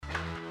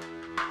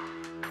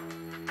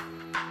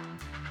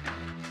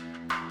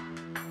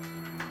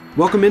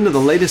Welcome into the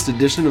latest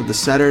edition of the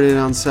Saturday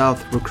Down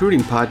South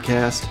recruiting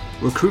podcast,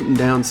 Recruiting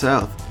Down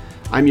South.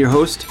 I'm your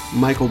host,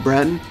 Michael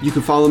Bratton. You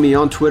can follow me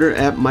on Twitter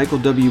at Michael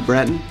W.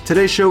 Bratton.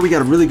 Today's show, we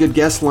got a really good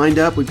guest lined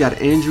up. We've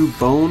got Andrew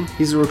Bone.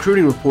 He's a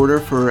recruiting reporter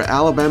for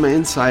Alabama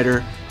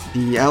Insider,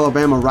 the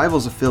Alabama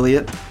Rivals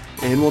affiliate.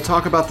 And we'll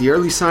talk about the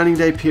early signing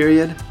day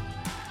period,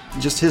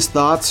 just his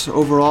thoughts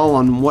overall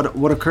on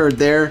what occurred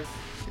there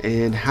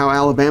and how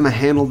Alabama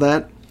handled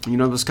that. You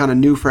know, it was kind of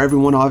new for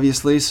everyone,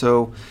 obviously,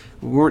 so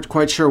we weren't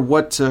quite sure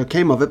what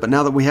came of it, but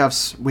now that we have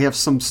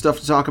some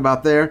stuff to talk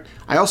about there.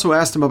 I also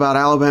asked him about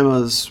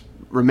Alabama's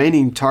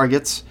remaining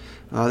targets.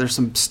 There's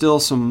still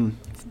some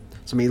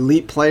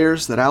elite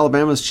players that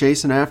Alabama's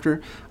chasing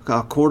after,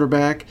 a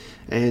quarterback,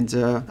 and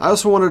I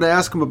also wanted to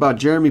ask him about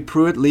Jeremy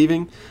Pruitt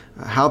leaving,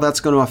 how that's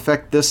going to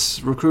affect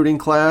this recruiting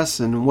class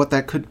and what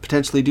that could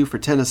potentially do for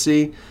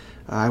Tennessee.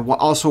 I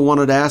also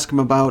wanted to ask him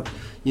about,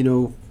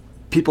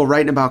 people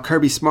writing about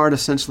Kirby Smart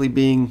essentially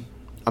being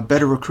a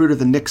better recruiter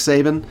than Nick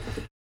Saban.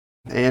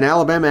 And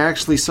Alabama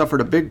actually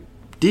suffered a big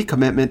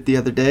decommitment the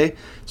other day,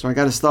 so I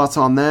got his thoughts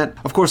on that.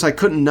 Of course, I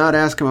couldn't not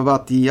ask him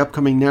about the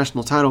upcoming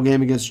national title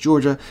game against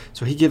Georgia,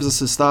 so he gives us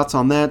his thoughts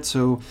on that.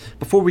 So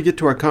before we get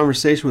to our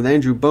conversation with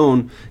Andrew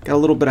Bone, got a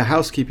little bit of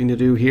housekeeping to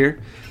do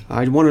here.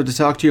 I wanted to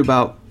talk to you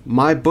about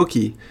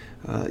MyBookie.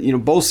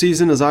 Bowl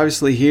season is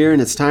obviously here,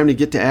 and it's time to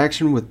get to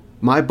action with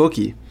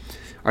MyBookie.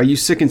 Are you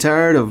sick and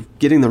tired of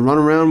getting the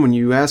runaround when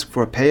you ask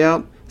for a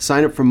payout?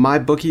 Sign up for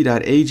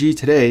mybookie.ag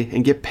today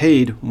and get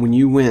paid when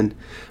you win.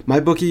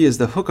 MyBookie is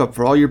the hookup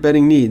for all your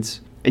betting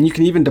needs. And you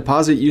can even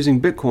deposit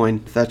using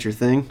Bitcoin if that's your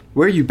thing.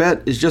 Where you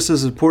bet is just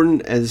as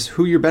important as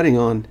who you're betting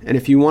on. And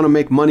if you want to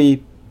make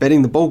money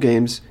betting the bowl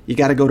games, you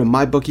got to go to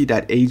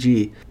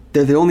mybookie.ag.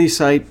 They're the only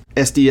site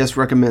SDS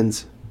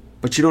recommends.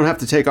 But you don't have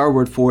to take our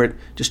word for it.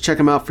 Just check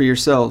them out for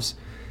yourselves.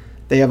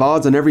 They have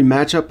odds on every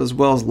matchup as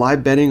well as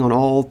live betting on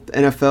all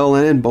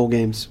NFL and bowl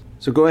games.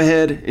 So go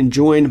ahead and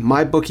join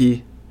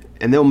MyBookie,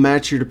 and they'll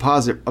match your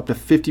deposit up to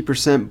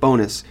 50%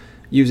 bonus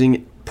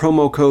using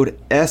promo code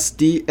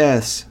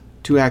SDS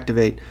to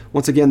activate.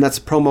 Once again, that's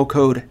promo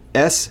code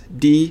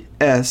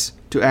SDS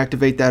to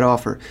activate that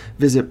offer.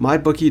 Visit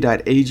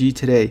mybookie.ag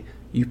today.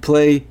 You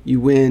play, you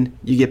win,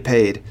 you get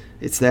paid.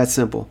 It's that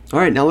simple. All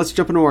right, now let's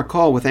jump into our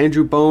call with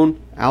Andrew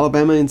Bone,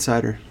 Alabama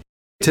Insider.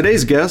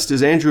 Today's guest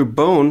is Andrew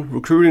Bone,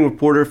 recruiting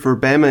reporter for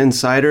Bama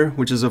Insider,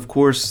 which is, of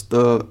course,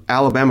 the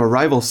Alabama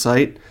rival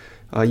site.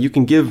 You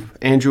can give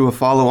Andrew a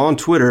follow on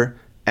Twitter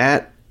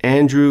at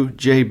Andrew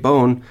J.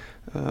 Bone.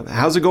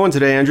 How's it going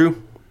today,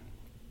 Andrew?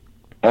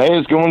 Hey,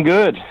 it's going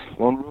good.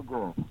 Going real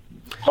good.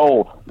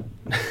 Cold.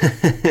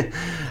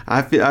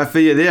 I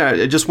feel you there.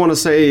 I just want to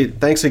say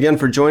thanks again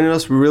for joining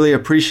us. We really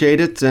appreciate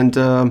it. And,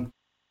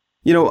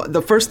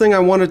 the first thing I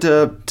wanted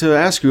to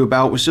ask you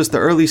about was just the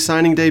early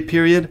signing day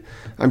period.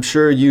 I'm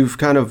sure you've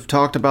kind of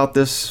talked about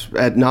this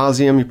ad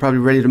nauseum. You're probably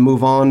ready to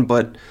move on,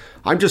 but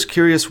I'm just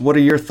curious, what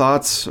are your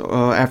thoughts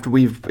after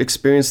we've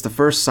experienced the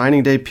first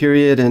signing day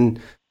period? And,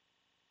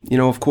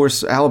 of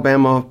course,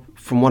 Alabama,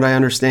 from what I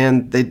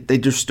understand, they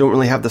just don't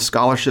really have the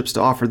scholarships to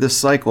offer this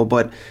cycle,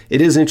 but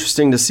it is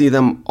interesting to see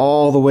them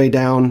all the way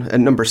down at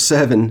number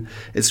 7.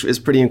 It's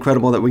pretty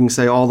incredible that we can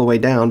say all the way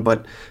down,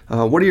 but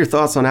what are your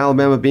thoughts on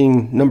Alabama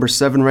being number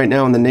 7 right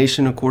now in the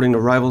nation according to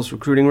Rivals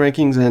recruiting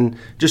rankings, and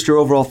just your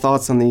overall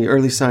thoughts on the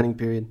early signing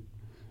period?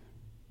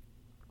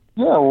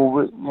 Yeah,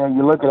 well,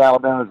 you look at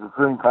Alabama's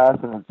recruiting class,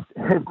 and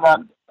it's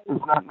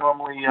not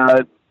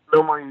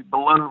normally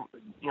below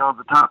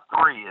the top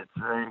 3. It's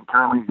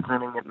currently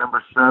sitting at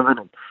number 7,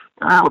 and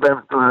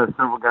Alabama still has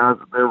several guys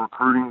that they're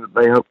recruiting that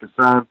they hope to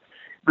sign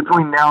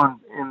between now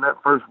and that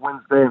first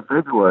Wednesday in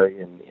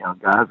February, and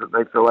guys that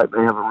they feel like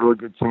they have a really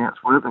good chance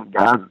with, and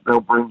guys that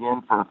they'll bring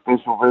in for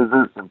official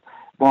visits, and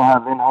they'll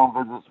have in-home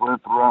visits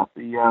with throughout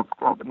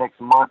the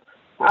next month.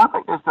 So I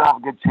think they still have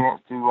a good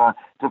chance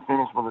to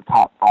finish with a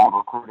top 5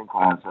 recruiting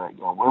class.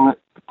 Will it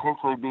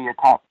potentially be a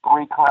top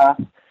 3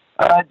 class?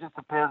 It just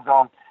depends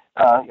on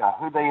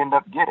who they end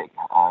up getting.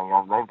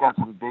 They've got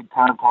some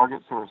big-time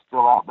targets who are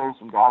still out there,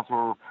 some guys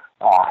who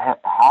are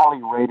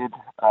highly rated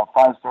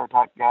 5-star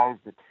type guys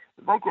that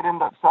they could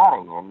end up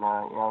signing, and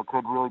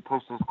could really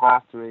push this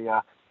class to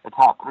a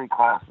top 3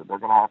 class. But they're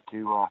going to have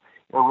to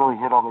really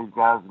hit on these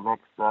guys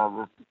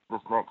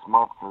this next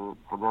month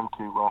for them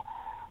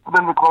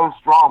to close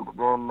strong. But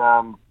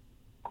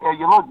then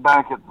you look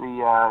back at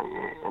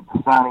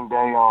the signing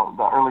day,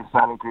 the early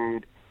signing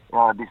period,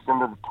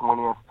 December the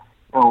 20th.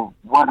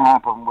 What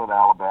happened with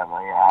Alabama?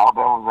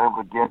 Alabama was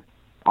able to get,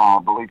 I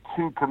believe,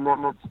 2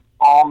 commitments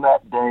on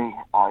that day.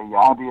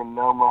 Yabi and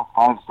Noma,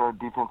 5-star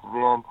defensive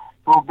end,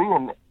 who will be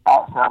an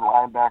outside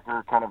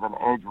linebacker, kind of an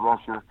edge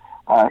rusher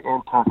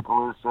in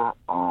Tuscaloosa.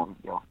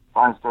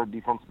 5-star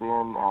defensive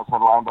end,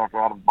 outside linebacker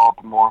out of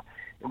Baltimore.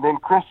 And then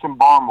Christian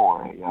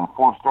Barmore, a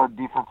 4-star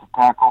defensive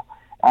tackle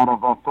out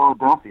of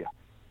Philadelphia.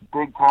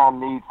 Big-time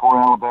need for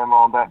Alabama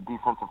on that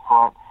defensive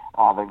front.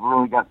 They've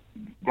really got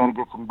to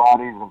get some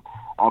bodies. And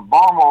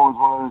Barmore was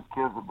one of those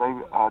kids that they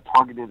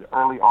targeted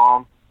early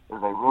on,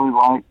 that they really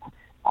liked.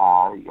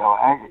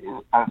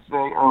 I say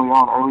early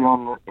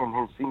on in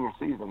his senior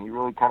season, he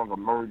really kind of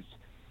emerged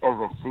as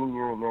a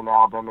senior, and then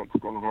Alabama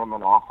extended him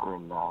an offer,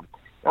 and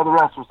the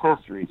rest was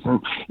history.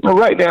 So,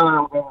 right now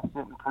Alabama's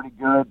sitting pretty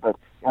good, but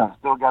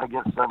still got to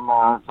get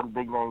some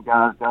big name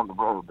guys down the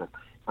road. But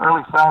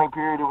early signing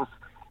period, it was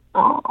a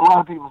lot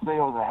of people say it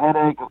was a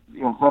headache.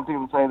 Some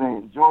people say they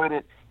enjoyed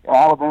it.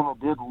 Alabama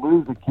did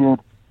lose a kid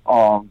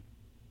on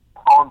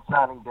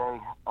signing day,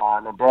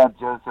 Nadab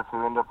Joseph,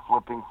 who ended up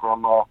flipping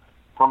from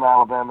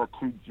Alabama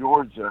to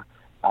Georgia.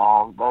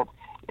 But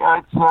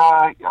it's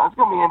going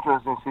to be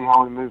interesting to see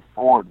how we move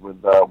forward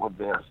with this.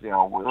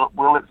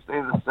 Will it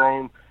stay the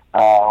same?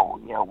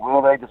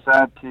 Will they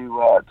decide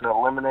to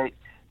eliminate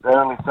the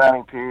early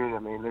signing period? I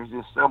mean, there's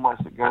just so much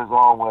that goes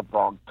on with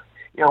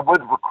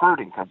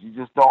recruiting, because you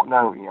just don't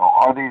know.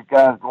 Are these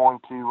guys going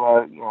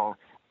to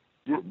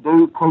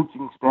do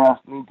coaching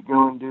staffs need to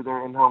go and do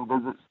their in-home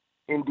visits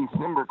in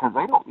December, because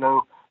they don't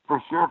know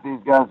for sure if these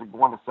guys are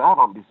going to sign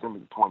on December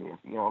the 20th.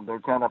 They're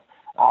kind of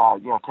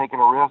taking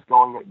a risk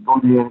going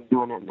ahead and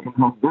doing an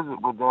in-home visit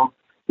with them.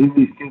 If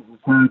these kids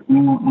decide,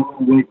 I'll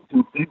wait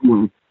until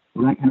February.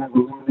 So that kind of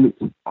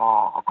eliminates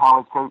a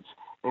college coach,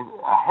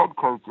 a head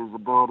coach's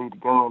ability to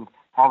go and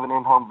have an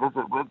in-home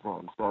visit with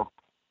them. So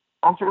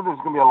I'm sure there's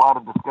going to be a lot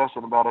of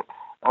discussion about it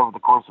over the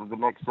course of the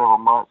next several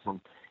months,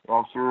 and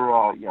I'm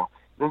sure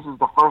this is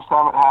the first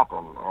time it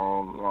happened,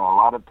 and a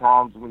lot of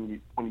times when you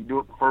do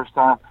it the first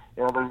time,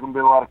 there's going to be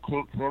a lot of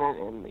kinks in it,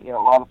 and a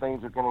lot of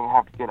things are going to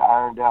have to get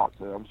ironed out.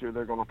 So I'm sure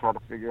they're going to try to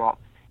figure out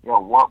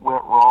what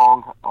went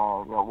wrong,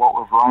 what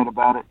was right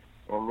about it,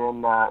 and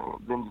then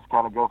just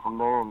kind of go from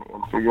there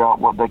and figure out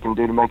what they can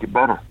do to make it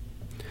better.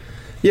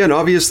 Yeah, and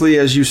obviously,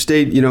 as you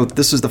state,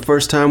 this is the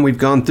first time we've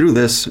gone through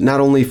this, not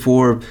only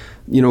for,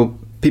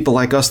 people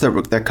like us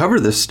that cover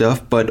this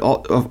stuff, but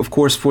of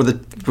course for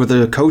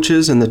the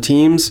coaches and the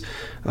teams.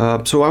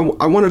 So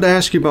I wanted to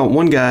ask you about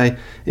one guy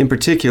in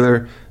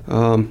particular,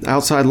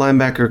 outside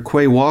linebacker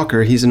Quay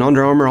Walker. He's an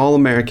Under Armour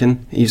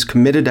All-American. He's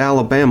committed to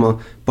Alabama,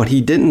 but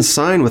he didn't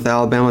sign with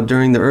Alabama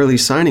during the early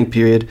signing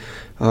period.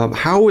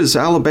 How is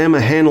Alabama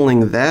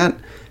handling that?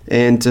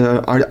 And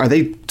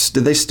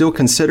do they still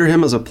consider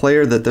him as a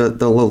player that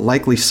they'll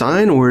likely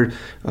sign, or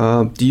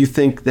do you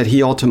think that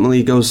he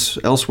ultimately goes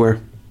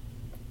elsewhere?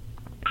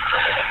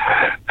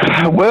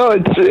 Well,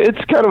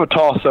 it's kind of a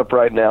toss-up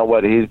right now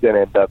what he's going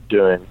to end up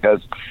doing,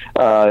 because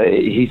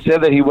he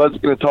said that he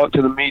wasn't going to talk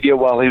to the media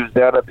while he was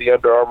down at the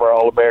Under Armour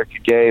All-America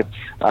game.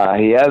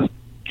 He has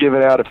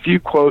given out a few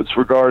quotes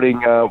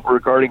regarding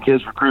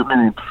his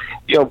recruitment, and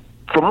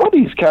from what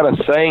he's kind of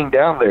saying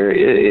down there,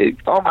 it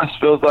almost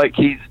feels like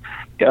he's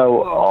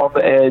on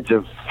the edge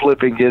of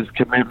flipping his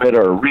commitment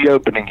or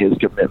reopening his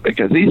commitment,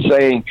 because he's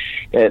saying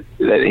that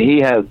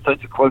he has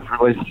such a close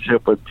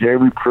relationship with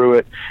Jeremy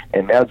Pruitt,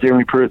 and now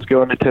Jeremy Pruitt's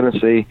going to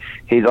Tennessee.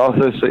 He's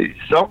also saying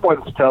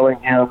someone's telling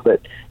him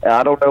that,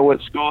 I don't know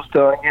what school's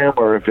telling him,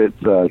 or if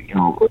it's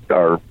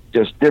or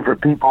just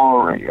different people,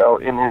 or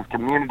in his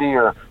community,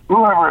 or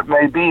whoever it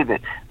may be,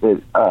 that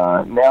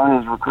now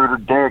his recruiter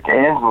Derek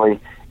Ansley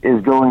is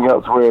going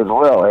elsewhere as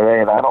well,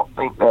 and I don't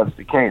think that's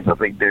the case. I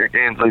think Derek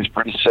Ansley's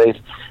pretty safe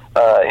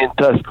in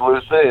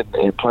Tuscaloosa,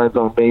 and plans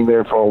on being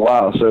there for a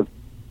while. So,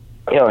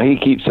 he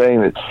keeps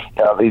saying that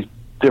these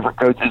different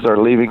coaches are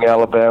leaving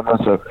Alabama,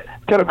 so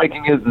kind of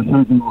making his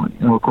decision,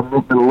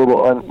 commitment a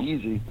little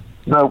uneasy.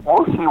 So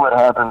we'll see what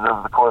happens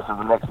over the course of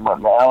the next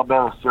month. Now,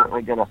 Alabama's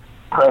certainly going to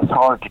press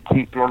hard to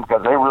keep him,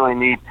 because they really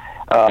need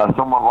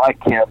someone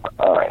like him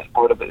as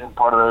part of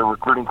their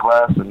recruiting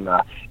class and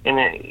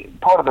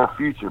part of their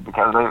future,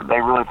 because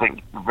they really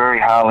think very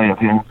highly of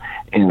him,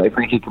 and they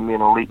think he can be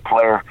an elite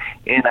player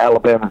in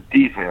Alabama's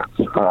defense.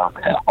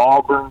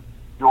 Auburn,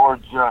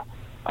 Georgia,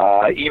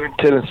 even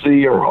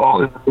Tennessee are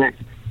all in the mix.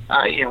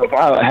 If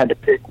I had to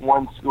pick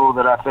one school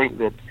that I think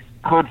that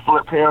could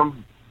flip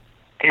him,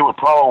 it would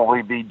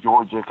probably be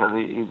Georgia, because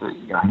he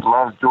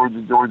loves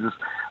Georgia. Georgia's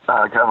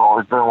kind of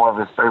always been one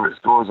of his favorite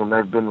schools, and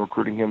they've been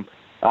recruiting him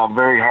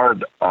very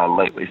hard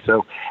lately.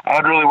 So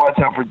I'd really watch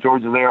out for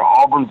Georgia there.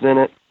 Auburn's in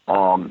it.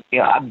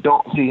 I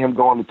don't see him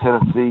going to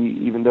Tennessee,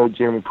 even though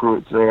Jeremy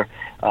Pruitt's there.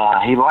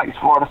 He likes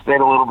Florida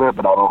State a little bit,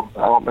 but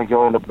I don't think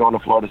he'll end up going to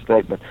Florida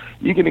State. But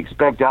you can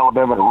expect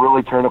Alabama to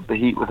really turn up the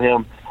heat with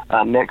him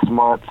this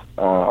month,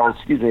 with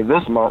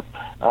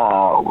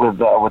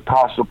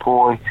Tosh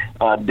Lupoi,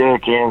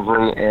 Derek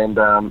Ansley, and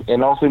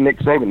also Nick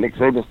Saban. Nick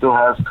Saban still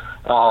has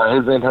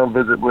his in-home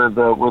visit with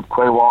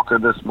Quay Walker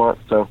this month,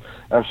 so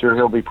I'm sure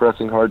he'll be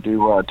pressing hard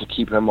to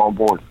keep him on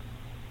board.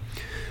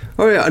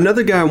 Oh yeah,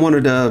 another guy I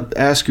wanted to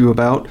ask you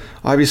about.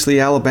 Obviously,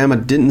 Alabama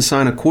didn't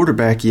sign a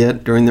quarterback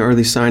yet during the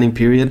early signing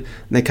period.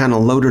 They kind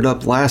of loaded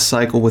up last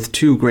cycle with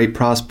two great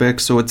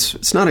prospects, so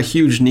it's not a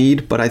huge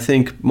need, but I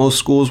think most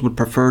schools would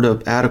prefer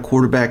to add a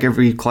quarterback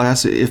every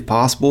class if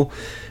possible.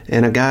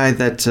 And a guy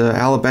that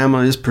Alabama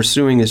is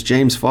pursuing is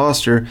James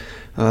Foster.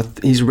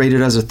 He's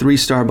rated as a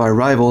 3-star by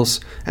Rivals,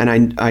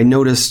 and I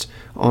noticed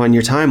on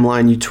your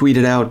timeline you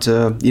tweeted out,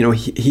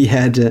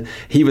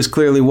 he was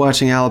clearly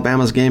watching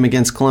Alabama's game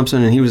against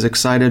Clemson, and he was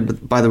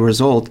excited by the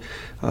result.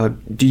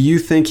 Do you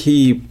think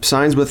he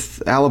signs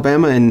with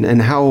Alabama,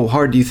 and how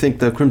hard do you think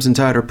the Crimson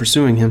Tide are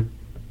pursuing him?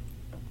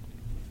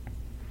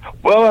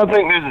 Well, I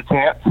think there's a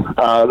chance.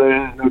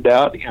 There's no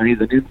doubt. He's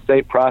an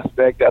in-state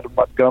prospect out of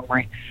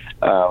Montgomery.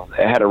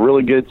 Had a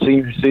really good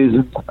senior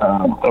season,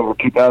 over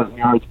 2,000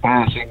 yards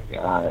passing.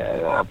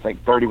 I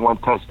think 31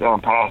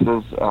 touchdown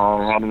passes.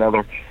 Had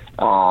another,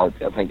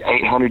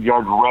 800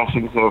 yards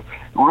rushing. So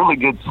really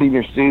good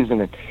senior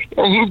season.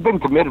 And he's been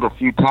committed a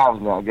few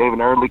times now. Gave an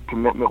early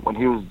commitment when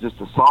he was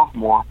just a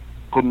sophomore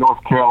to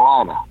North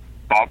Carolina.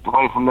 Backed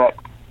away from that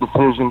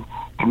decision,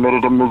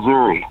 committed to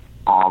Missouri.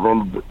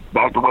 Then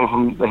backed away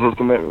from his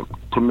commitment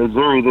to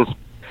Missouri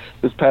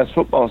this past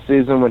football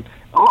season when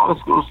a lot of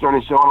schools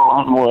started showing a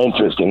lot more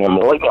interest in him. A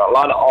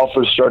lot of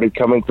offers started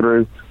coming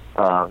through,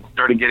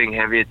 started getting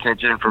heavy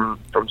attention from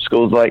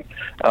schools like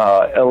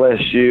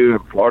LSU,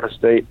 Florida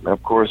State, and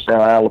of course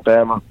now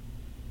Alabama.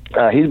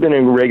 He's been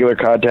in regular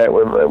contact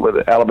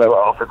with Alabama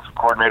offensive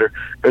coordinator,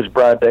 Coach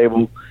Brian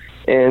Dable,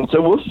 and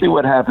so we'll see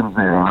what happens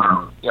there.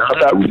 I'm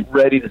not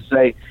ready to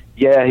say,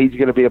 yeah, he's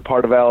going to be a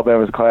part of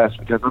Alabama's class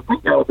because I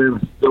think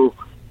Alabama's still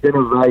going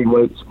to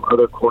evaluate some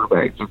other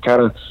quarterbacks. They're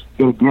kind of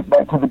going to get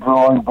back to the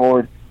drawing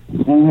board,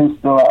 see who's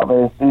still out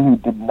there, see who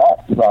did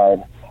not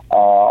sign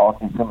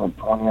on December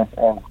 20th,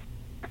 and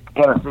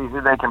kind of see who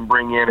they can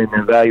bring in and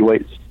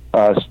evaluate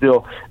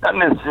still, not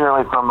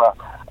necessarily from a,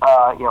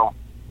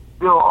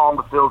 still on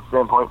the field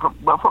standpoint,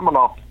 but from an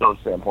off the field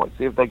standpoint.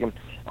 See if they can,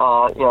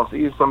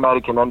 see if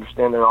somebody can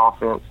understand their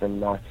offense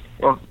and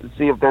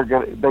see if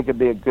they could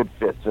be a good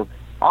fit. So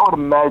I would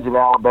imagine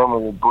Alabama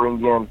will bring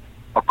in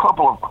a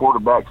couple of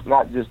quarterbacks,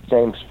 not just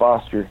James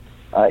Foster,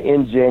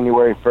 in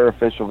January for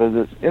official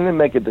visits, and then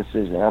make a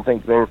decision. I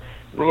think they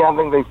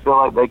feel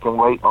like they can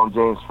wait on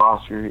James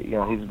Foster.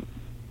 He's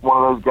one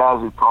of those guys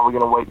who's probably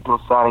going to wait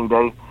until signing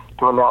day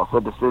to announce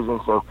a decision.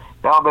 So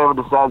if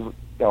Alabama decides,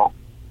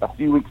 a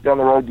few weeks down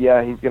the road,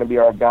 yeah, he's going to be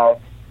our guy,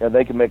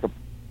 they can make a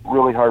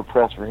really hard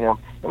press for him,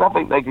 and I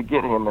think they could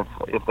get him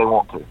if they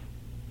want to.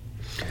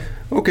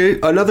 Okay,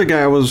 another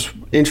guy I was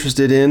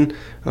interested in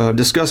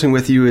discussing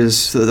with you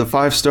is the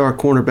 5-star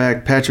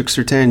cornerback Patrick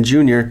Surtain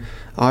Jr.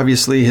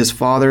 Obviously, his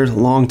father,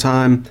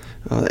 longtime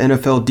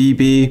NFL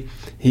DB.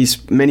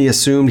 Many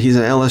assumed he's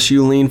an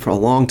LSU lean for a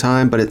long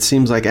time, but it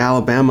seems like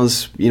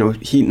Alabama's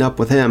heating up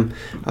with him.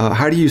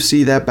 How do you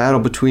see that battle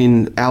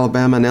between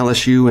Alabama and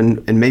LSU,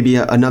 and maybe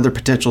another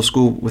potential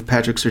school with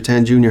Patrick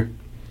Surtain Jr.?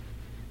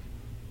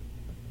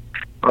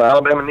 Well,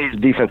 Alabama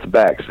needs defensive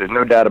backs. There's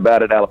no doubt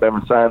about it.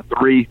 Alabama signed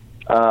 3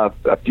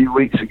 a few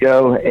weeks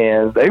ago,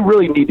 and they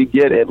really need to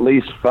get at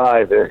least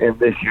 5 in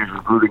this year's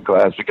recruiting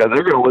class because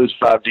they're going to lose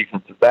 5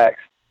 defensive backs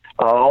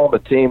on the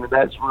team, and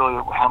that's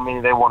really how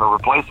many they want to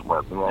replace them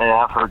with. And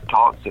I've heard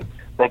talks that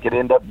they could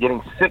end up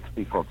getting 6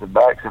 defensive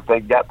backs if they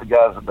got the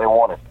guys that they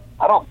wanted.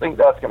 I don't think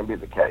that's going to be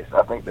the case.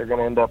 I think they're going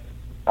to end up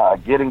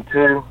getting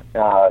 2,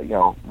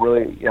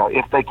 really,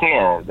 if they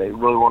can. They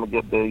really want to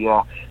get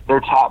their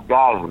top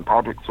guys, and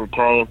Patrick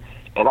Surtain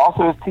and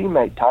also his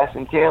teammate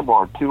Tyson Campbell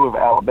are two of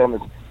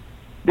Alabama's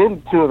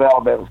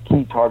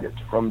key targets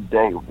from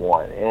day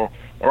one. And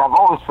I've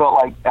always felt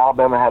like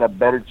Alabama had a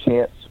better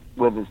chance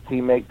with his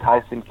teammate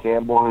Tyson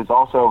Campbell, who's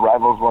also a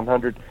Rivals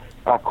 100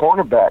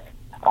 cornerback.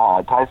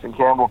 Tyson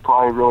Campbell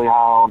probably really high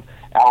on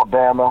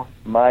Alabama,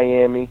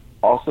 Miami,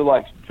 also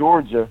likes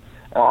Georgia.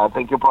 I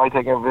think he'll probably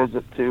take a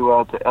visit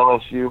to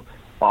LSU.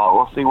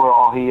 We'll see where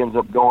all he ends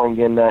up going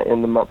in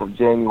the month of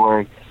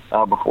January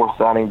before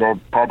signing day.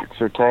 Patrick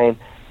Surtain,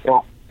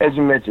 as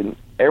you mentioned,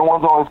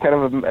 everyone's always kind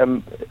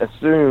of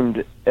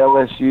assumed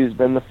LSU's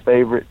been the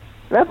favorite,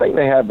 and I think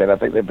they have been. I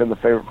think they've been the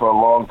favorite for a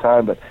long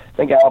time, but I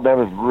think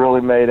Alabama's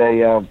really made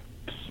a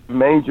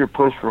major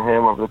push for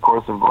him over the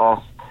course of the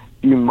last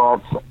few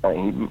months.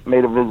 He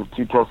made a visit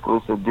to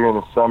Tuscaloosa during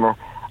the summer.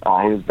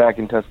 He was back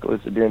in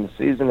Tuscaloosa during the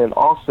season, and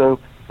also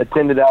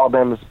attended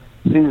Alabama's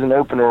season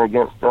opener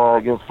against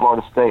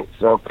Florida State.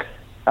 So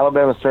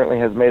Alabama certainly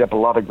has made up a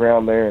lot of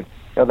ground there,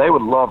 and they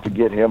would love to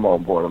get him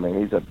on board. I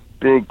mean, he's a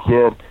big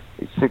kid.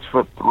 He's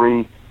 6'3",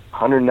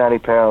 190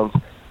 pounds.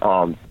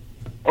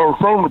 And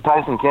same with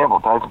Tyson Campbell.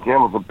 Tyson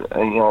Campbell's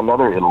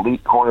another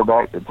elite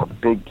cornerback that's a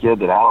big kid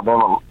that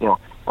Alabama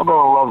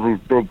loves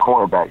these big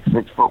cornerbacks,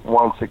 6'1",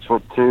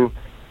 6'2",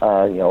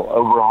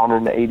 over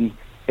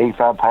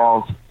 185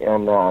 pounds.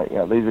 And,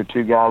 these are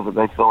two guys that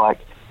they feel like,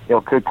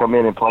 could come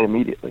in and play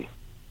immediately.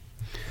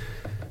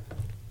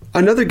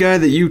 Another guy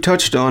that you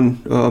touched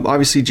on,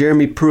 obviously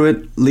Jeremy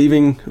Pruitt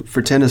leaving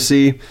for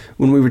Tennessee.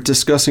 When we were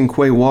discussing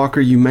Quay Walker,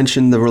 you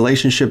mentioned the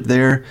relationship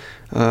there.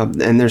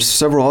 And there's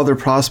several other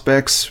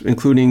prospects,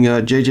 including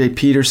J.J.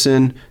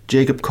 Peterson,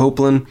 Jacob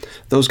Copeland.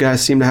 Those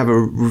guys seem to have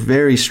a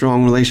very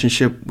strong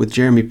relationship with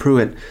Jeremy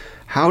Pruitt.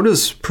 How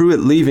does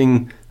Pruitt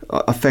leaving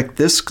affect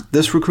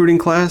this recruiting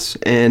class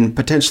and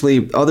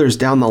potentially others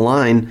down the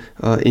line,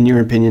 in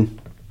your opinion?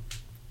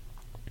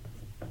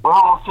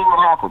 Well, we'll see what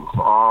happens.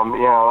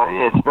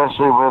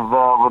 Especially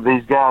with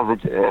these guys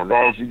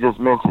as you just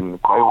mentioned,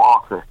 Quay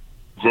Walker,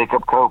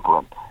 Jacob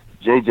Copeland,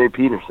 J.J.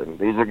 Peterson.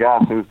 These are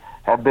guys who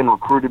have been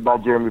recruited by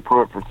Jeremy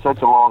Pruitt for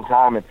such a long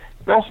time, and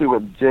especially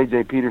with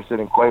J.J. Peterson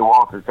and Quay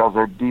Walker, because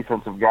they're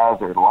defensive guys,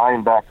 they're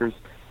linebackers.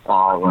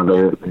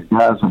 They're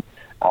guys who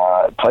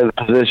play the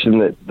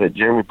position that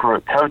Jeremy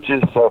Pruitt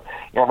coaches. So,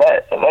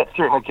 that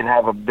certainly can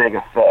have a big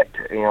effect.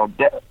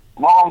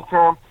 Long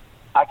term,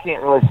 I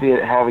can't really see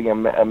it having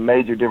a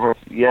major difference.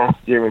 Yes,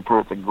 Jeremy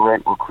Pruitt's a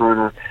great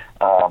recruiter,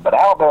 but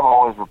Alabama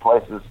always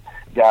replaces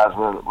guys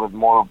with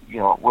more,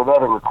 with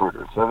other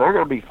recruiters. So they're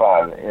going to be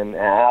fine, and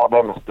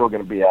Alabama's still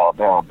going to be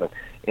Alabama. But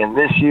in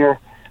this year,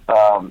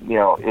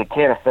 it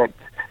can affect,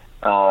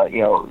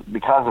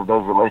 because of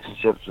those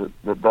relationships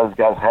that those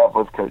guys have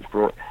with Coach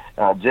Pruitt.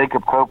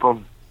 Jacob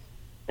Copeland,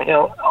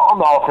 on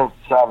the offensive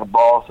side of the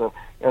ball, so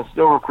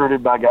still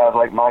recruited by guys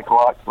like Michael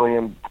Oxley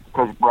and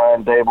Coach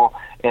Brian Dable,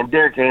 and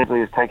Derek Ansley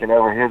has taken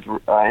over his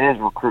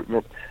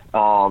recruitment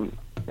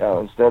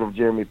instead of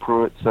Jeremy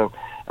Pruitt. So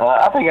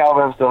I think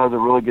Alabama still has a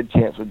really good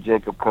chance with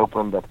Jacob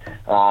Copeland, but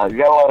you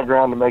got a lot of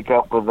ground to make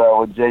up with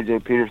J.J.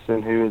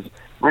 Peterson, who has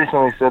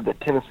recently said that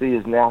Tennessee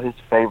is now his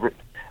favorite.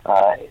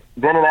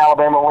 Been an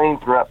Alabama lean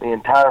throughout the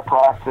entire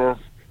process.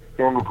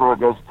 Jeremy Pruitt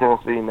goes to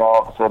Tennessee, and now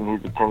all of a sudden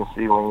he's a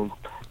Tennessee lean.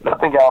 But I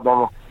think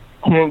Alabama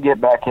can get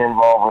back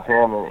involved with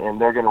him, and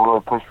they're going to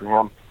really push for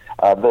him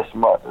this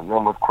month. And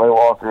then with Quay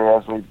Walker,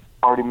 as we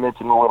already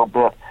mentioned a little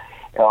bit,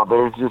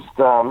 there's just,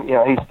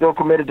 he's still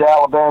committed to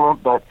Alabama,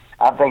 but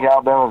I think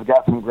Alabama's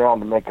got some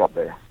ground to make up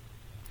there.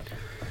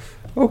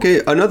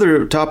 Okay,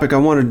 another topic I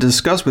wanted to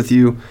discuss with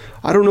you.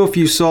 I don't know if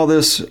you saw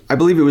this. I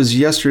believe it was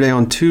yesterday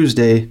on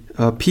Tuesday.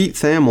 Pete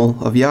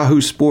Thamel of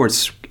Yahoo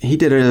Sports, he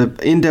did an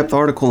in-depth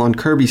article on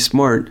Kirby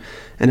Smart,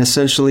 and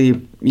essentially,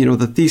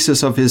 the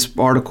thesis of his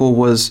article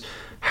was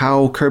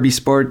how Kirby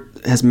Smart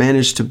has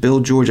managed to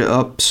build Georgia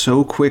up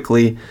so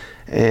quickly,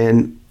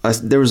 and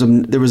there was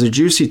a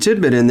juicy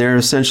tidbit in there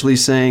essentially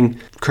saying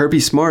Kirby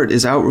Smart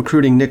is out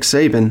recruiting Nick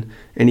Saban,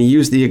 and he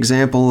used the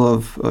example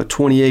of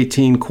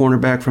 2018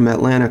 cornerback from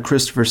Atlanta,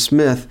 Christopher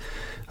Smith.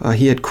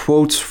 He had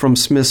quotes from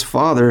Smith's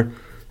father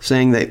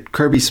saying that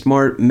Kirby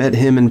Smart met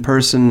him in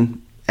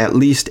person at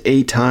least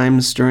 8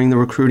 times during the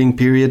recruiting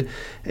period,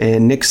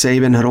 and Nick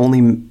Saban had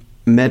only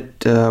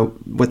met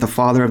with the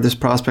father of this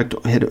prospect.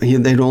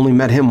 They'd only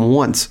met him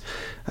once.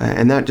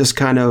 And that just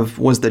kind of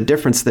was the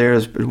difference there.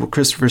 As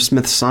Christopher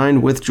Smith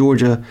signed with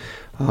Georgia,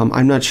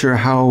 I'm not sure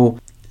how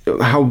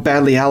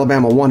badly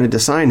Alabama wanted to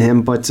sign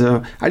him, but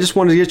I just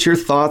wanted to get your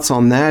thoughts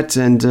on that.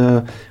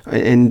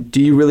 And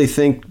do you really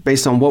think,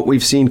 based on what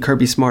we've seen,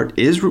 Kirby Smart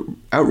is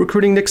out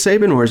recruiting Nick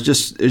Saban, or is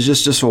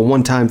just a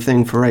one-time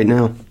thing for right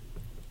now?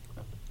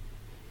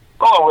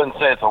 Well, I wouldn't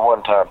say it's a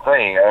one-time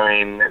thing.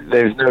 I mean,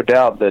 there's no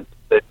doubt that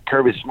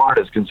Kirby Smart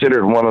is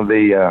considered one of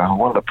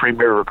the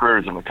premier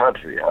recruiters in the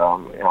country.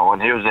 When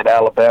he was at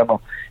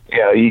Alabama,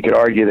 you could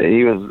argue that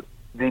he was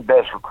the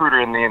best recruiter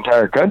in the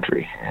entire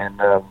country,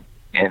 and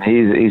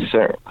he's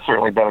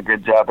certainly done a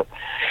good job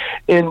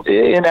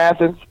in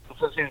Athens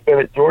since he's been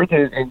at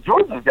Georgia. And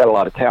Georgia's got a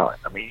lot of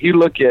talent. I mean, you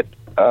look at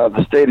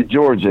the state of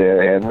Georgia,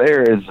 and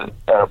there is an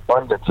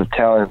abundance of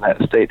talent in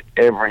that state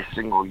every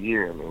single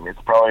year. I mean, it's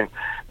probably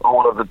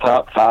one of the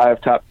top 5,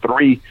 top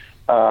 3,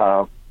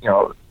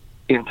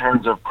 in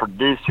terms of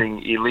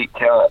producing elite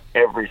talent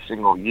every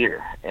single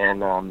year.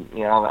 And,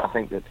 I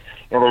think that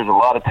there's a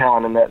lot of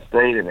talent in that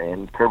state,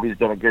 and Kirby's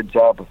done a good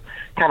job of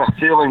kind of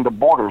sealing the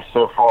borders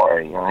so far.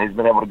 He's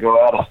been able to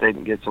go out of state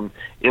and get some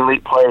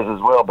elite players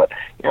as well. But,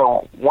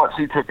 once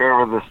he took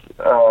over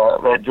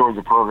that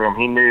Georgia program,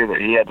 he knew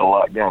that he had to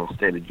lock down the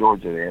state of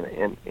Georgia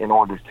in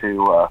order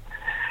to,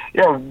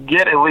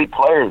 get elite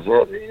players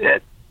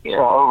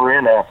over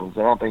in Athens.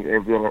 And I think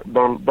they've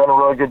done a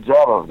really good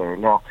job over there.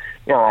 Now,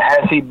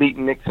 has he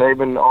beaten Nick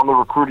Saban on the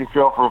recruiting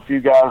field for a few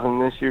guys in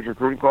this year's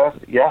recruiting class?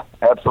 Yeah,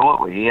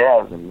 absolutely, he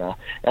has. And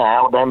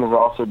Alabama's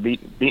also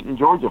beaten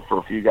Georgia for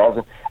a few guys.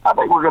 And I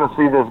think we're going to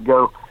see this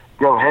go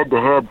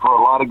head-to-head for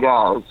a lot of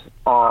guys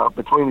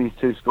between these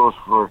two schools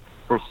for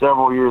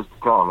several years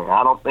to come. And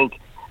I don't think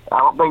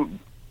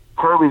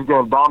Kirby's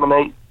going to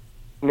dominate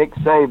Nick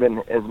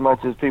Saban as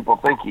much as people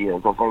think he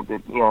is. I think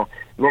that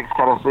Nick's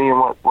kind of seeing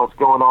what's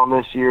going on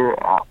this year.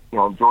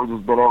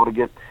 Georgia's been able to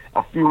get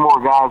a few more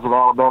guys than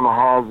Alabama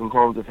has in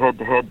terms of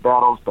head-to-head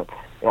battles, but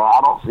I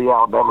don't see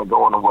Alabama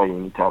going away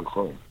anytime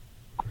soon.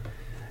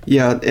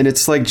 Yeah, and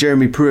it's like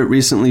Jeremy Pruitt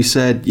recently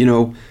said,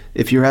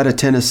 if you're out of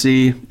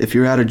Tennessee, if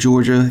you're out of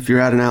Georgia, if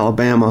you're out in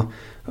Alabama,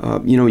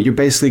 you're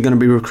basically going to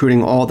be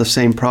recruiting all the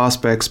same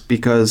prospects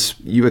because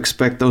you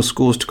expect those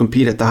schools to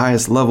compete at the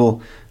highest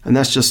level, and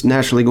that's just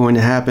naturally going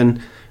to happen.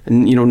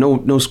 And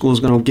no school is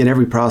going to get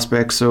every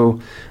prospect,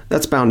 so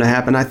that's bound to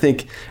happen. I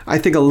think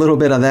a little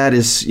bit of that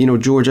is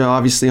Georgia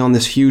obviously on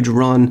this huge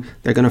run.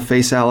 They're going to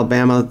face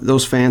Alabama.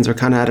 Those fans are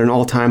kind of at an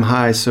all-time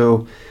high.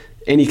 So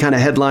any kind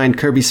of headline,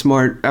 Kirby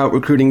Smart out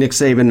recruiting Nick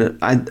Saban,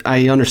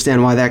 I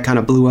understand why that kind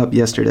of blew up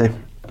yesterday.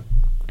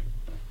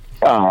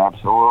 Oh,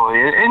 absolutely.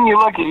 And you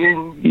look at,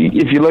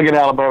 if you look at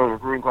Alabama's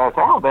recruiting class,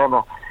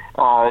 Alabama,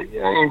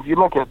 if you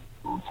look at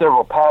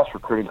several past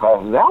recruiting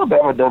classes,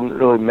 Alabama doesn't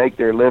really make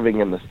their living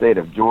in the state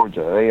of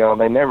Georgia.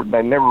 They never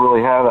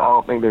really have. I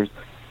don't think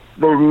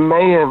there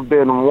may have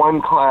been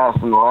one class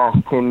in the last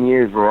 10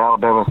 years where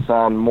Alabama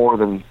signed more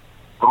than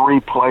 3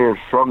 players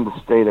from the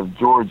state of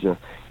Georgia.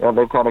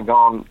 They've kind of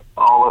gone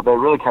they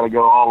really kind of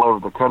go all over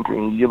the country.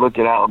 And you look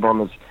at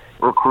Alabama's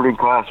recruiting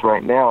class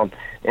right now,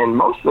 and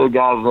most of the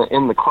guys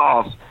in the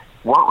class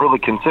weren't really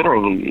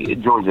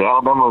considering Georgia.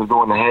 Alabama was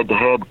going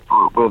head-to-head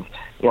with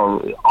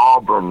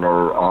Auburn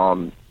or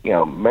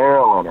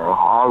Maryland or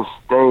Ohio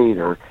State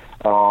or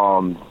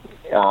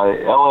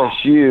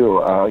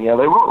LSU.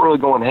 They weren't really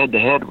going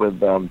head-to-head with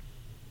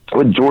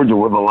Georgia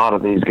with a lot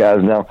of these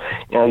guys. Now,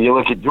 you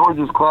look at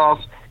Georgia's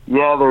class.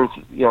 Yeah, there's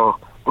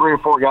 3 or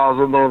 4 guys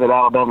in there that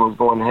Alabama was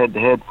going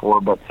head-to-head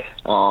for, but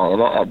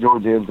and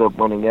Georgia ends up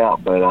winning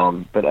out. But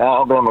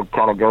Alabama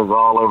kind of goes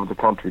all over the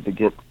country to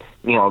get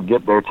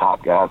their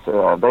top guys. They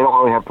don't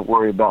really have to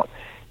worry about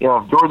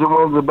if Georgia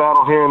wins the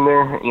battle here and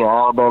there.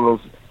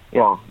 Alabama's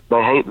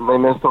they hate that they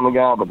missed on the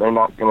guy, but they're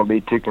not going to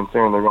be too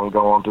concerned. They're going to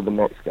go on to the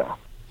next guy.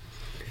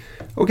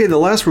 Okay, the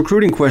last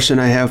recruiting question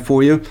I have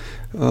for you,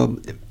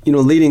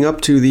 leading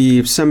up to the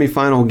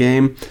semifinal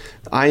game,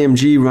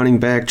 IMG running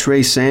back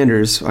Trey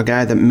Sanders, a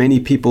guy that many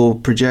people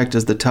project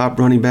as the top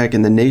running back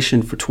in the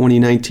nation for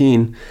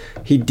 2019,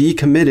 he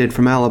decommitted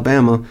from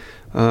Alabama.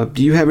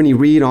 Do you have any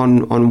read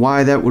on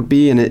why that would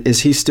be, and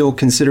is he still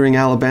considering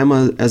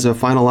Alabama as a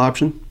final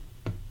option?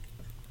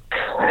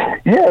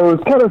 Yeah, it was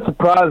kind of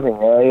surprising,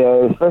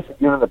 especially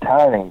given the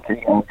timing. He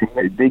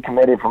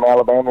decommitted from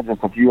Alabama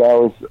just a few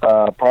hours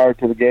prior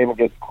to the game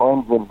against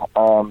Clemson.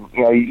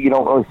 You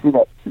don't really see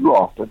that too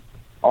often.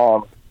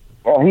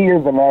 He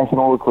is a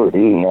national recruit.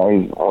 He's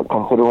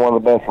considered one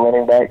of the best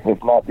running backs,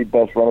 if not the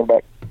best running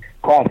back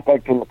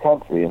prospect in the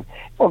country. And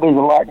there's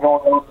a lot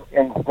going on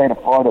in the state of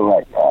Florida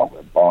right now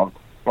with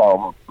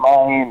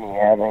Miami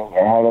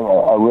having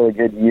a really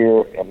good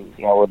year, and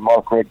with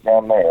Mark Richt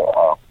down there,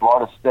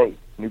 Florida State.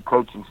 New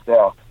coaching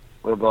staff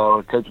with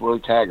Coach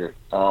Willie Taggart.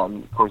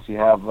 Of course, you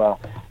have a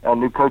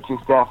new coaching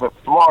staff at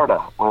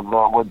Florida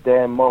with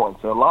Dan Mullen.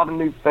 So a lot of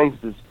new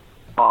faces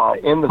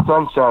in the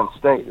Sunshine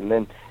State. And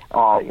then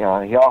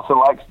he also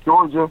likes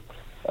Georgia.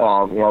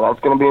 That's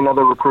going to be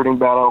another recruiting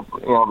battle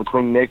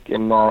between Nick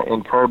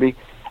and Kirby.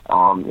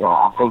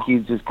 I think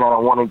he's just kind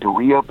of wanting to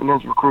reopen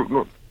his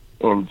recruitment,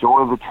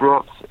 enjoy the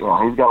trips.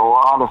 He's got a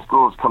lot of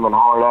schools coming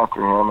hard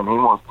after him, and he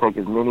wants to take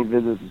as many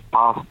visits as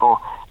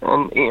possible,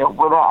 and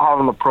without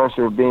having the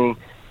pressure of being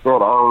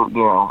said, I'm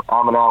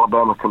an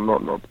Alabama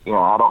commitment.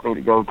 I don't need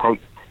to go take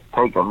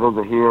a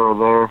visit here or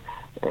there,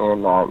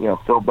 and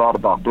feel bad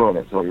about doing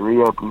it. So he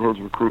reopened his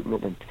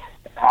recruitment, and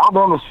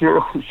Alabama's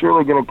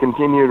surely going to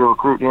continue to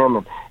recruit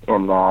him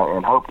and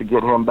hope to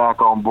get him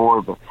back on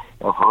board. But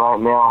for right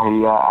now,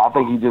 I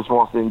think he just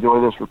wants to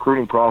enjoy this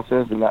recruiting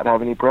process and not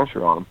have any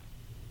pressure on him.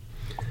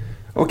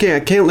 Okay, I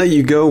can't let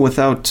you go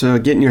without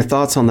getting your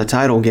thoughts on the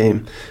title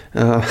game.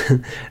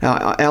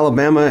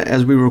 Alabama,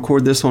 as we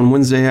record this on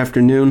Wednesday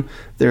afternoon,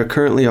 they're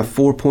currently a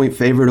 4-point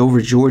favorite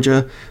over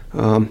Georgia.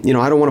 I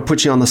don't want to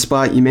put you on the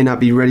spot. You may not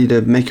be ready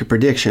to make a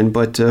prediction,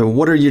 but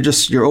what are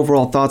your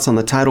overall thoughts on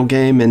the title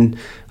game, and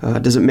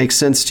does it make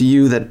sense to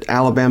you that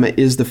Alabama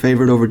is the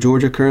favorite over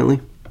Georgia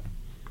currently?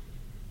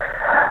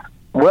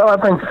 Well,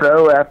 I think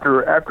so.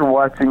 After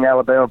watching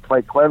Alabama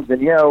play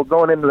Clemson,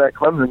 going into that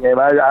Clemson game,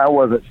 I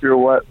wasn't sure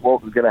what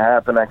was going to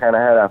happen. I kind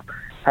of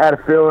had a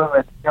feeling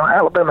that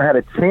Alabama had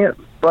a chance,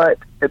 but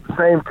at the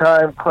same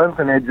time,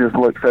 Clemson had just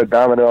looked so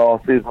dominant all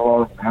season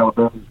long.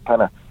 Alabama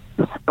kind of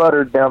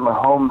sputtered down the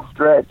home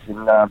stretch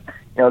and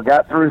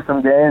got through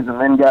some games and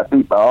then got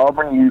beat by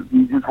Auburn.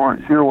 You just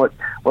weren't sure what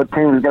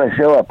team was going to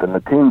show up, and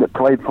the team that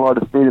played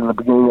Florida State in the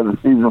beginning of the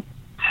season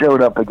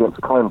showed up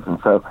against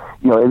Clemson. So,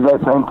 is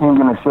that same team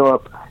going to show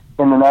up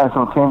in the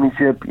national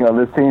championship?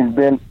 This team's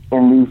been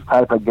in these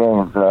type of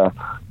games.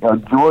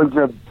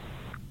 Georgia,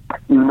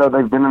 even though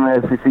they've been in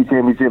the SEC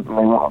championship and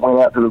they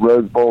went out to the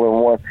Rose Bowl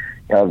and won,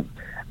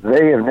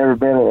 they have never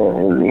been,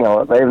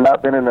 they have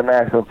not been in the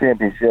national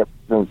championship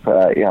since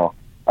before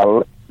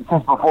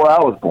I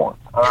was born.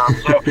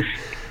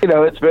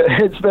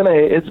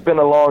 It's been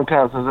a long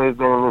time since they've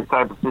been in this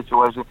type of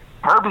situation.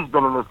 Kirby's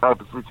been in this type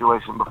of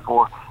situation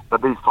before,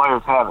 but these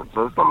players haven't.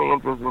 So it's going to be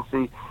interesting to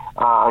see,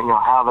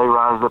 how they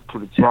rise up to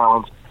the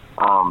challenge.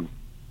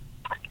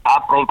 I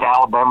think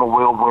Alabama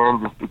will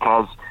win just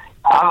because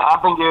I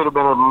think it would have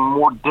been a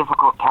more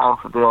difficult time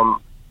for them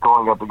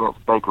going up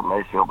against Baker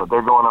Mayfield, but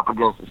they're going up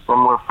against a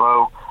similar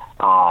foe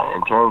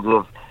in terms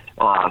of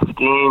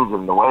schemes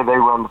and the way they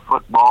run the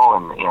football,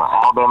 and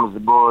Alabama's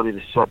ability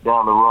to shut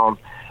down the run.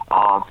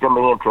 It's going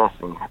to be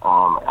interesting.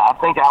 I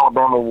think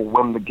Alabama will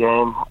win the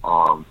game.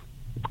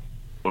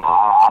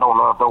 I don't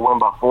know if they'll win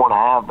by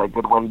 4.5. They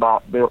could win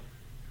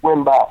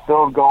by a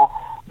field goal,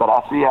 but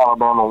I see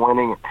Alabama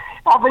winning.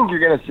 I think you're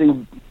going to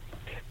see.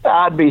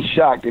 I'd be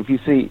shocked if you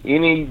see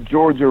any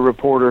Georgia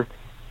reporter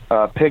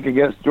pick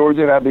against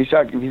Georgia, and I'd be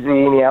shocked if you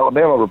see any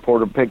Alabama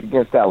reporter pick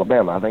against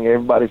Alabama. I think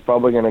everybody's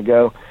probably going to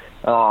go,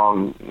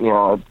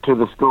 to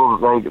the school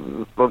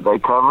that they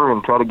cover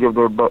and try to give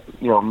their,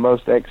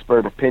 most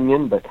expert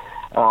opinion. But,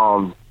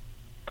 I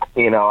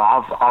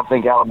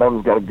think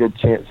Alabama's got a good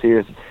chance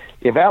here.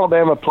 If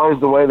Alabama plays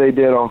the way they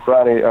did on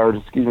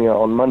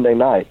Monday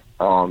night,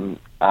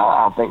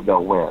 I think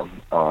they'll win.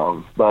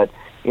 But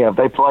if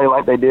they play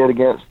like they did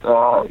against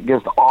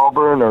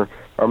Auburn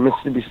or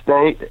Mississippi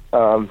State,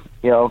 they'll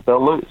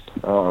lose.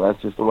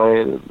 That's just the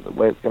way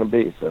it's going to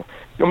be. So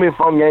it's going to be a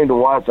fun game to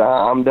watch.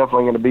 I'm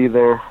definitely going to be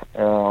there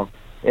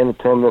in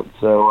attendance.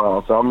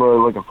 So I'm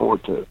really looking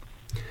forward to it.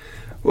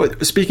 Well,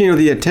 speaking of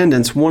the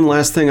attendance, one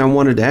last thing I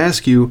wanted to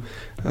ask you.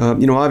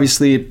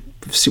 Obviously,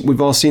 we've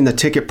all seen the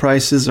ticket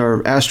prices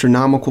are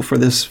astronomical for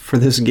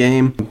this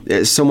game.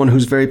 As someone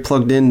who's very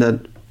plugged into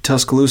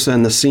Tuscaloosa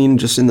and the scene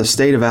just in the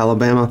state of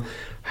Alabama,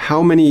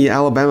 how many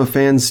Alabama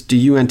fans do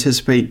you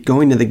anticipate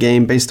going to the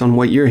game based on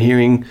what you're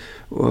hearing?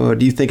 Do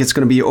you think it's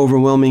going to be an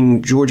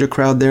overwhelming Georgia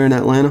crowd there in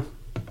Atlanta?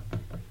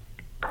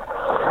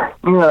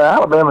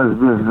 Alabama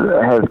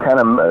has kind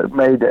of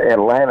made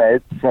Atlanta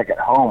its second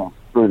home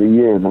through the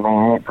years. I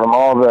mean, from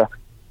all the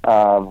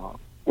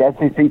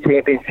SEC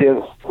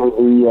championships to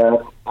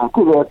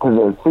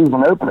the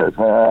season openers,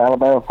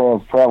 Alabama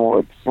fans travel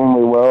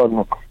extremely well,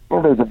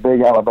 and there's a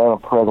big Alabama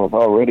presence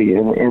already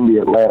in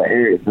the Atlanta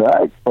area. So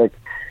I expect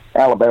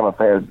Alabama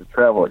fans to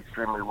travel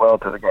extremely well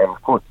to the game.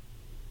 Of course,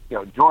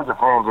 Georgia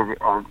fans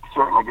are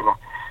certainly going to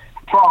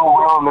travel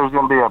well, and there's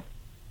going to be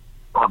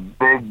a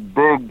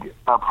big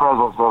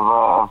presence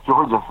of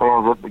Georgia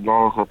fans at the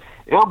game. So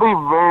it'll be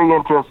very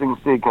interesting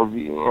to see because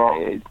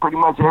pretty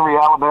much every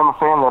Alabama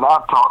fan that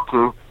I've talked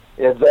to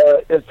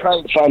is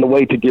trying to find a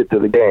way to get to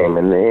the game,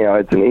 and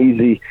it's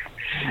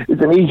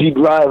an easy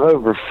drive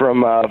over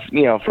from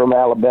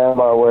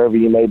Alabama or wherever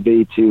you may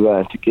be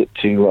to get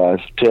to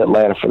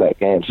Atlanta for that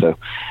game. So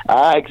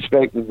I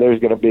expect that there's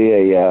going to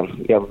be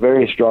a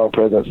very strong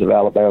presence of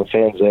Alabama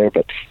fans there.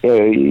 But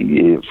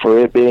for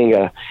it being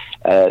a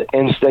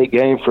in-state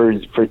game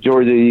for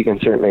Georgia, you can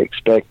certainly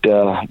expect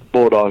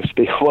Bulldogs to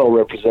be well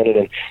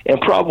represented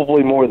and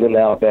probably more than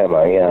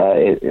Alabama.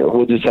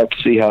 We'll just have to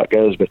see how it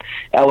goes. But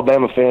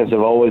Alabama fans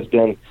have always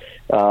been,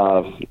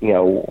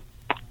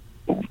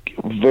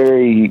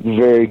 very,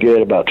 very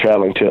good about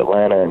traveling to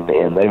Atlanta, and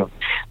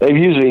they've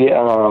usually,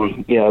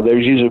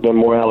 there's usually been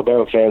more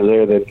Alabama fans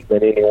there than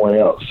anyone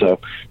else. So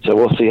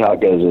we'll see how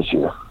it goes this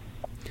year.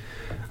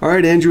 All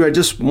right, Andrew, I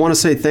just want to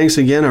say thanks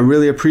again. I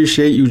really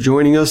appreciate you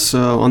joining us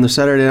on the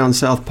Saturday Down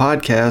South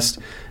podcast.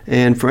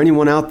 And for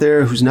anyone out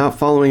there who's not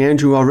following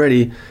Andrew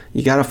already,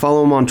 you got to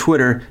follow him on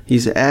Twitter.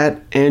 He's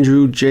at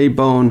Andrew J.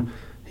 Bone.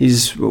 He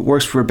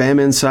works for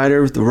Bama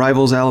Insider, the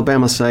Rivals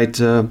Alabama site.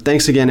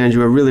 Thanks again,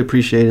 Andrew. I really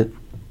appreciate it.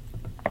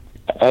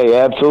 Hey,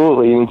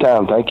 absolutely.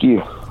 Anytime. Thank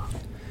you.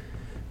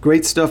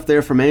 Great stuff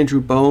there from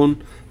Andrew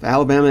Bone, the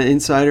Alabama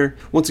Insider.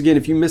 Once again,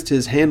 if you missed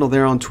his handle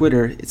there on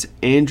Twitter, it's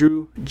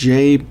Andrew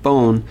J.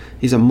 Bone.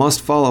 He's a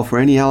must-follow for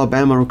any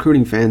Alabama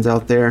recruiting fans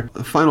out there.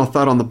 A final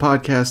thought on the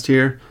podcast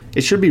here.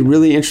 It should be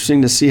really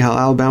interesting to see how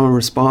Alabama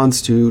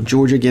responds to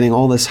Georgia getting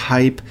all this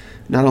hype,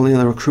 not only on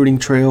the recruiting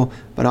trail,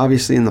 but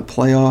obviously in the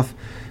playoff.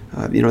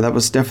 That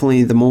was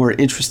definitely the more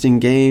interesting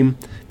game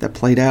that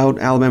played out.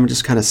 Alabama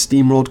just kind of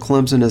steamrolled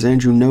Clemson, as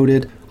Andrew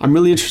noted. I'm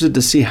really interested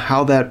to see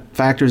how that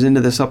factors into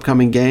this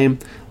upcoming game.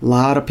 A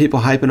lot of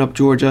people hyping up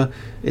Georgia.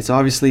 It's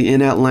obviously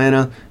in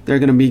Atlanta. They're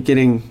going to be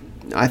getting,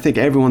 I think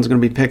everyone's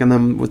going to be picking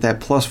them with that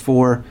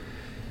 +4.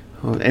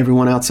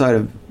 Everyone outside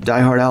of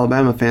diehard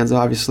Alabama fans,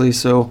 obviously.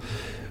 So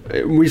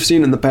we've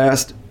seen in the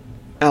past,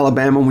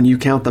 Alabama, when you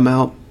count them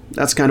out,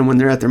 that's kind of when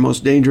they're at their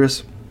most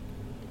dangerous.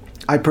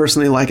 I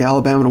personally like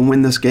Alabama to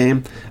win this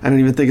game. I don't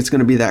even think it's going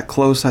to be that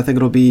close. I think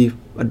it'll be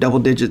a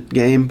double-digit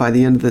game by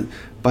the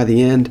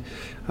end.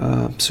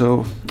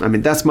 So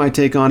that's my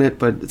take on it,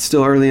 but it's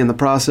still early in the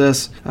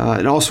process.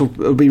 And also,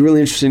 it'll be really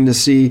interesting to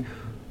see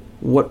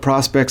what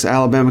prospects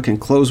Alabama can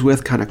close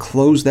with, kind of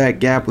close that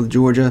gap with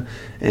Georgia.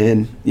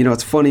 And,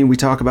 it's funny, we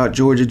talk about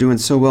Georgia doing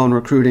so well in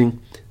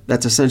recruiting.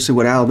 That's essentially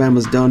what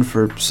Alabama's done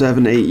for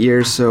 7-8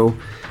 years. So,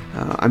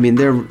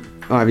 they're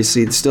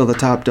obviously still the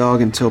top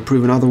dog until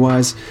proven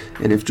otherwise.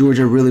 And if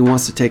Georgia really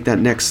wants to take that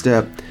next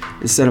step,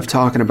 instead of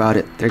talking about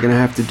it, they're going to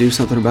have to do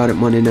something about it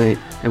Monday night,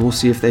 and we'll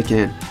see if they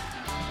can.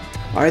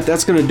 All right,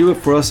 that's going to do it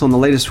for us on the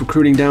latest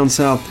Recruiting Down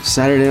South,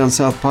 Saturday Down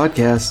South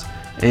podcast.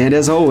 And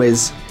as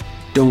always,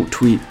 don't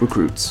tweet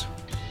recruits.